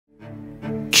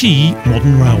Key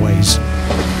modern railways.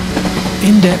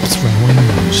 In-depth railway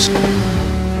news.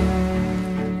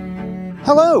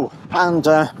 Hello, and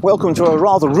welcome to a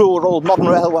rather rural Modern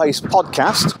Railways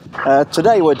podcast.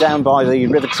 Today we're down by the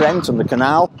River Trent and the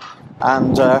canal,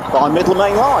 and by Midland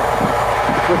Main Line.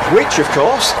 Which, of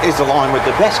course, is the line with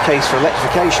the best case for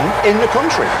electrification in the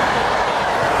country.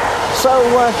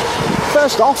 So,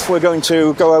 first off, we're going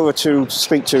to go over to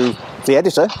speak to the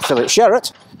editor, Philip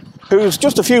Sherratt, who's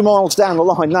just a few miles down the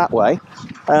line that way,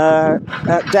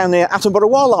 down near Attenborough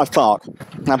Wildlife Park.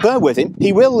 Now, bear with him,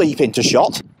 he will leap into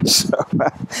shot. So,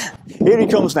 here he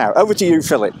comes now. Over to you,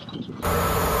 Philip.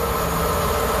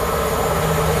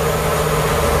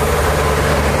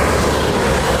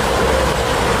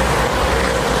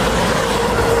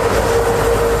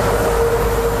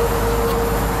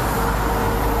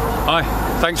 Hi,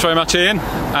 thanks very much, Ian,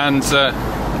 and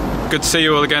good to see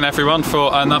you all again, everyone,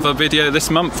 for another video this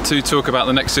month to talk about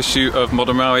the next issue of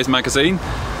Modern Railways magazine.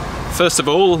 First of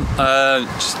all,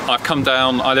 I've come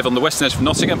down, I live on the western edge of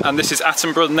Nottingham, and this is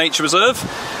Attenborough Nature Reserve.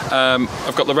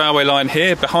 I've got the railway line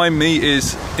here, behind me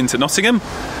is into Nottingham,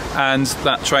 and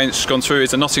that train that's gone through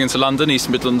is a Nottingham to London East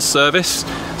Midlands service,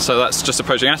 so that's just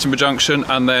approaching Attenborough Junction,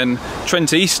 and then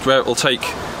Trent East, where it will take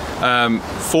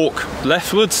fork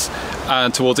leftwards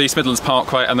and towards East Midlands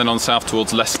Parkway, and then on south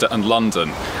towards Leicester and London.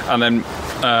 And then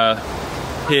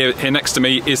here next to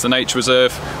me is the Nature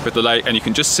Reserve with the lake, and you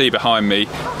can just see behind me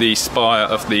the spire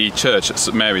of the church at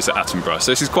St Mary's at Attenborough.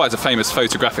 So this is quite a famous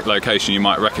photographic location you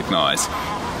might recognise.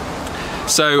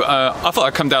 So I thought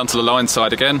I'd come down to the line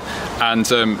side again and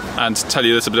tell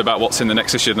you a little bit about what's in the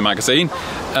next issue of the magazine.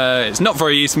 It's not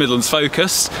very East Midlands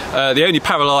focused. The only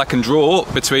parallel I can draw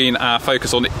between our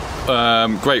focus on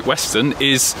Great Western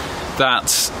is that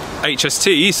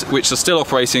HSTs, which are still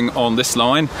operating on this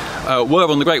line, were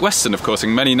on the Great Western, of course,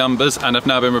 in many numbers, and have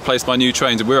now been replaced by new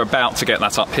trains, and we're about to get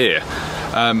that up here.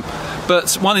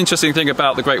 But one interesting thing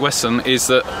about the Great Western is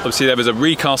that obviously there was a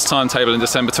recast timetable in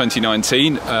December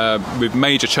 2019 with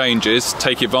major changes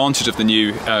taking advantage of the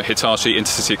new Hitachi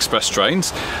Intercity Express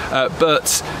trains,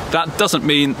 but that doesn't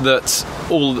mean that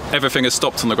everything has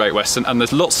stopped on the Great Western, and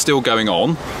there's lots still going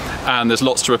on, and there's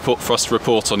lots for us to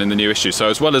report on in the new issue. So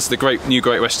as well as the new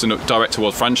Great Western Direct to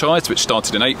World franchise, which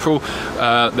started in April,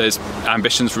 there's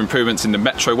ambitions for improvements in the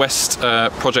Metro West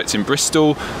project in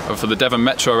Bristol, for the Devon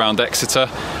Metro around Exeter,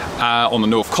 on the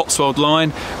North Cotswold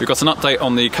line. We've got an update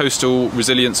on the coastal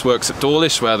resilience works at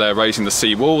Dawlish, where they're raising the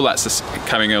sea wall. That's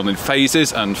coming on in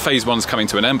phases, and phase one's coming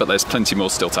to an end, but there's plenty more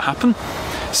still to happen.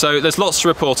 So there's lots to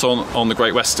report on the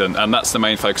Great Western, and that's the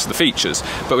main focus of the features.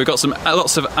 But we've got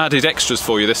lots of added extras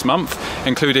for you this month,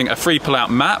 including a free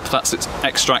pull-out map that's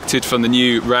extracted from the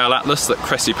new Rail Atlas that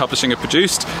Cressy Publishing have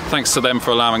produced. Thanks to them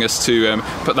for allowing us to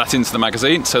put that into the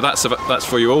magazine. So that's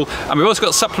for you all. And we've also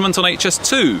got a supplement on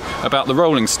HS2 about the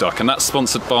rolling stock, and that's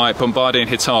sponsored by Bombardier and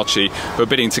Hitachi, who are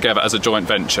bidding together as a joint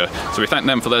venture. So we thank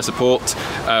them for their support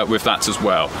with that as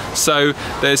well. So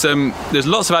there's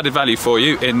lots of added value for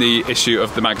you in the issue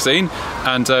of the magazine,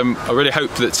 and I really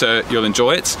hope that you'll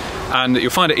enjoy it and that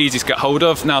you'll find it easy to get hold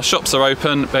of. Now, shops are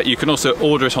open, but you can also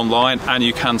order it online, and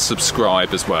you can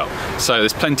subscribe as well. So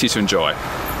there's plenty to enjoy.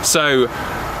 So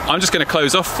I'm just going to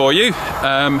close off for you.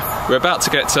 We're about to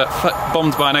get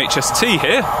bombed by an HST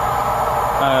here.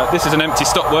 This is an empty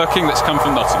stop working that's come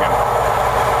from Nottingham.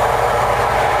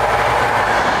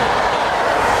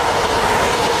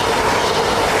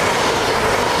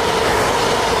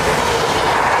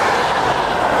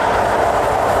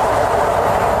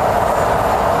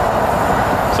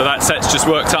 So that set's just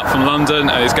worked up from London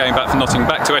and is going back from Nottingham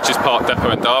back to Etches Park Depot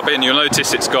in Derby, and you'll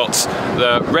notice it's got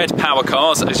the red power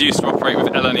cars as used to operate with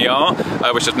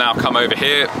LNER, which have now come over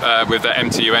here with their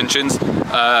MTU engines.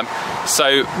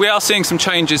 So we are seeing some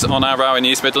changes on our railway in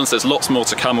East Midlands. There's lots more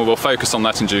to come, and we'll focus on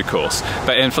that in due course.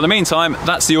 But for the meantime,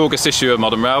 that's the August issue of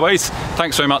Modern Railways.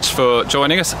 Thanks very much for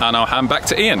joining us, and I'll hand back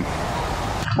to Ian.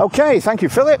 Okay, thank you,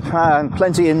 Philip, and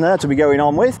plenty in there to be going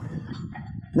on with.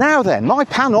 Now then, my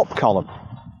Pan Up column.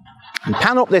 In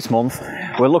Pan Up this month,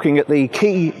 we're looking at the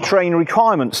Key Train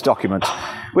Requirements document,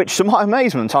 which, to my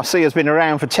amazement, I see has been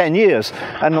around for 10 years,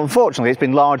 and unfortunately it's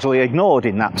been largely ignored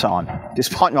in that time,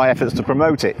 despite my efforts to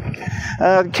promote it.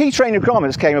 Key Train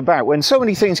Requirements came about when so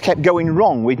many things kept going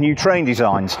wrong with new train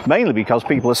designs, mainly because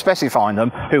people are specifying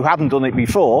them who hadn't done it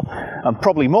before, and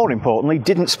probably more importantly,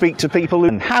 didn't speak to people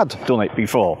who had done it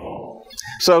before.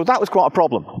 So that was quite a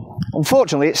problem.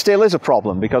 Unfortunately, it still is a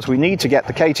problem because we need to get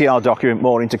the KTR document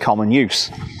more into common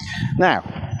use. Now,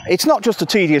 it's not just a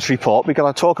tedious report because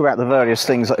I talk about the various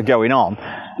things that are going on.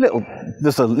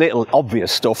 There's a little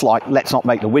obvious stuff like let's not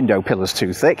make the window pillars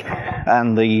too thick.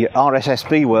 and the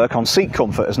RSSB work on seat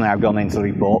comfort has now gone into the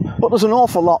report, but there's an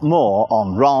awful lot more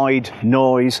on ride,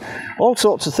 noise, all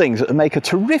sorts of things that would make a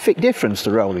terrific difference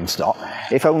to rolling stock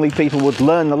if only people would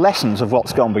learn the lessons of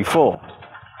what's gone before.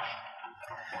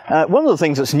 One of the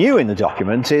things that's new in the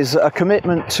document is a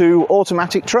commitment to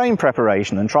automatic train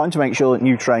preparation and trying to make sure that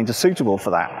new trains are suitable for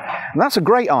that. And that's a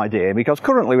great idea, because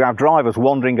currently we have drivers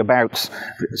wandering about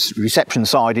reception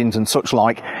sidings and such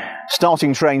like,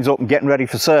 starting trains up and getting ready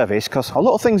for service, because a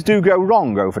lot of things do go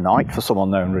wrong overnight for some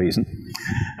unknown reason.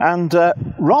 And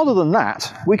rather than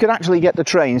that, we could actually get the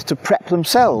trains to prep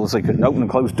themselves. They could open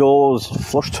and close doors,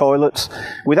 flush toilets,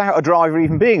 without a driver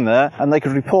even being there, and they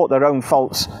could report their own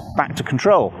faults back to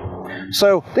control.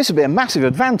 So this would be a massive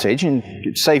advantage, and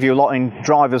it'd save you a lot in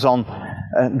drivers on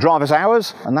driver's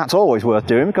hours, and that's always worth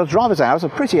doing because driver's hours are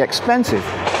pretty expensive.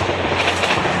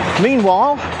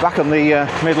 Meanwhile, back on the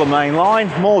middle of main line,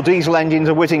 more diesel engines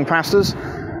are whizzing past us,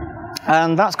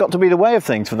 and that's got to be the way of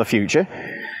things for the future.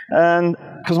 And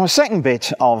because my second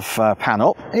bit of Pan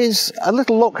Up is a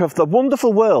little look of the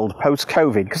wonderful world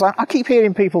post-COVID, because I keep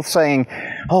hearing people saying,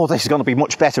 oh, this is going to be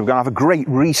much better, we're going to have a great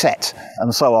reset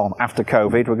and so on after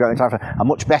COVID, we're going to have a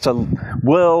much better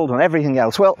world and everything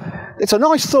else. Well, it's a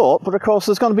nice thought, but of course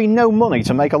there's going to be no money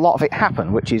to make a lot of it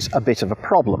happen, which is a bit of a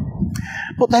problem.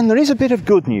 But then there is a bit of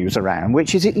good news around,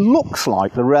 which is it looks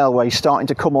like the railway's starting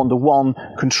to come under one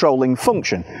controlling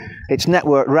function. It's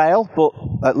Network Rail, but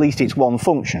at least it's one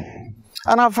function.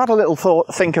 And I've had a little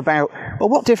think about, well,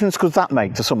 what difference could that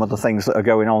make to some of the things that are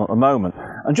going on at the moment?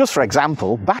 And just for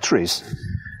example, batteries.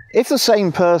 If the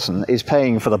same person is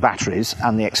paying for the batteries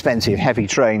and the expensive heavy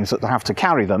trains that have to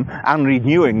carry them and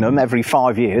renewing them every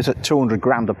 5 years at 200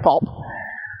 grand a pop,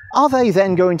 are they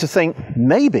then going to think,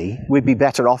 maybe we'd be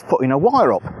better off putting a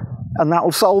wire up? And that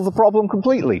will solve the problem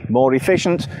completely, more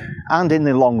efficient and in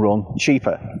the long run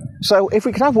cheaper. So if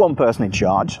we could have one person in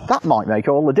charge, that might make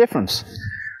all the difference.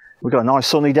 We've got a nice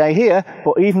sunny day here,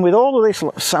 but even with all of this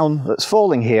sun that's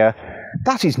falling here,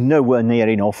 that is nowhere near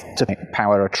enough to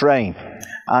power a train.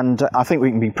 And I think we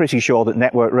can be pretty sure that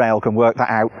Network Rail can work that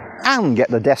out and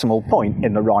get the decimal point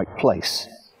in the right place.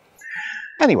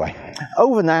 Anyway,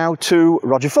 over now to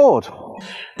Roger Ford.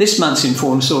 This month's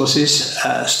Informed Sources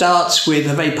starts with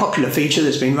a very popular feature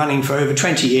that's been running for over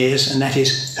 20 years, and that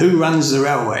is Who Runs the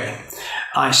Railway?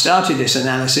 I started this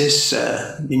analysis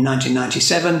in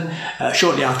 1997,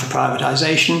 shortly after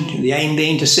privatisation, the aim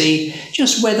being to see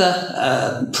just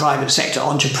whether private sector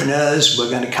entrepreneurs were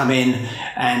going to come in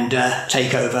and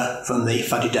take over from the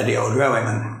fuddy-duddy old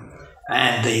railwaymen.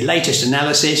 And the latest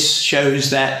analysis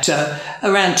shows that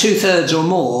around 2/3 or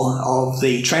more of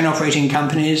the train operating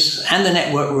companies and the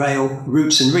Network Rail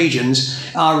routes and regions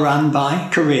are run by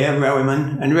career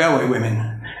railwaymen and railway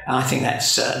women. I think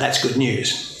that's good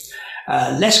news.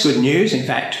 Less good news, in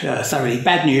fact, thoroughly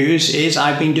bad news, is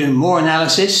I've been doing more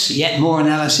analysis, yet more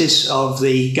analysis of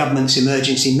the government's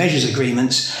emergency measures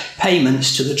agreements,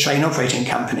 payments to the train operating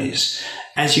companies.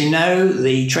 As you know,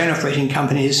 the train operating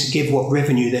companies give what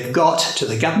revenue they've got to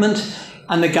the government,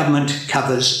 and the government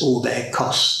covers all their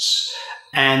costs.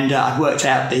 And I've worked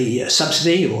out the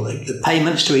subsidy, or the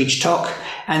payments to each TOC,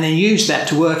 and then used that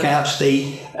to work out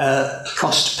the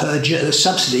cost per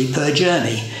subsidy per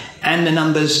journey. And the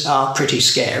numbers are pretty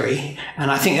scary. And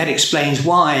I think that explains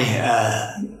why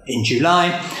in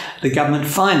July the government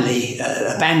finally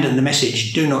abandoned the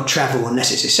message, do not travel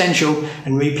unless it's essential,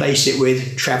 and replaced it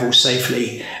with travel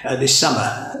safely this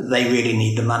summer. They really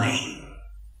need the money.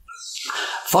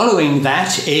 Following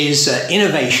that is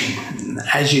innovation.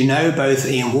 As you know, both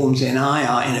Ian Walmsley and I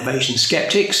are innovation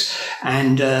skeptics,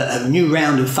 and a new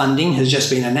round of funding has just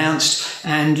been announced,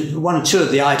 and one or two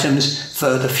of the items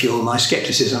further fuel my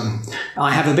skepticism.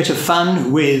 I have a bit of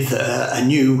fun with a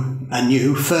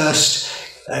new first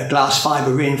glass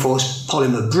fibre reinforced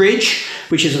polymer bridge,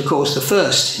 which is of course the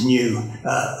first new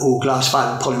all glass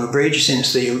fibre polymer bridge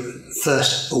since the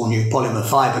first all-new polymer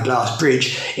fiberglass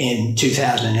bridge in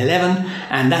 2011,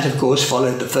 and that of course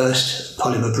followed the first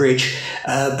polymer bridge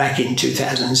back in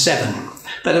 2007.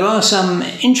 But there are some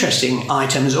interesting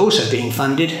items also being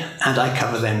funded, and I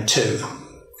cover them too.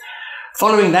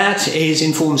 Following that is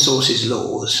Informed Sources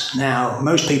laws. Now,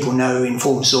 most people know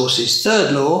Informed Sources'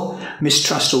 third law,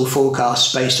 mistrustful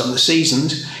forecasts based on the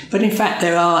seasons, but in fact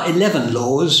there are 11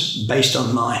 laws based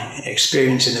on my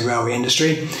experience in the railway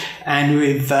industry, and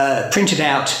we've printed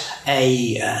out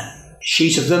a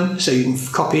sheet of them so you can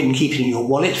copy it and keep it in your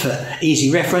wallet for easy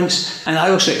reference, and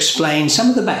I also explain some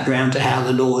of the background to how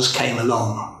the laws came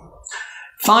along.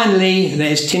 Finally,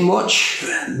 there's Tin Watch,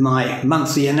 my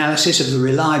monthly analysis of the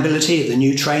reliability of the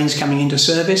new trains coming into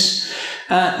service.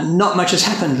 Not much has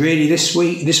happened really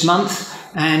this month.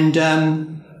 and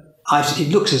it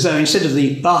looks as though instead of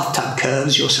the bathtub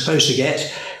curves you're supposed to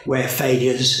get, where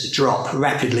failures drop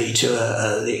rapidly to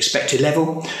the expected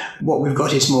level, what we've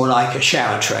got is more like a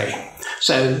shower tray.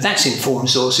 So that's Informed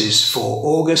Sources for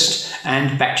August,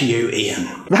 and back to you,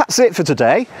 Ian. That's it for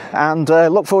today, and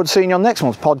look forward to seeing you on next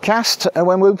month's podcast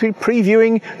when we'll be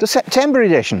previewing the September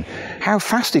edition. How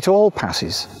fast it all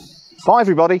passes. Bye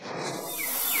everybody.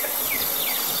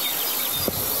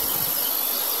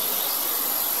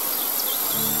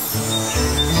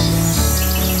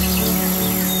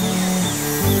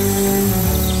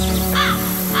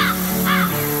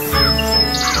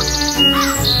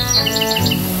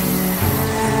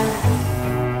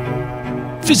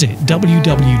 Visit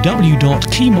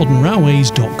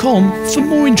www.keymodernrailways.com for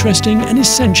more interesting and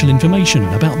essential information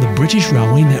about the British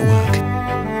Railway Network.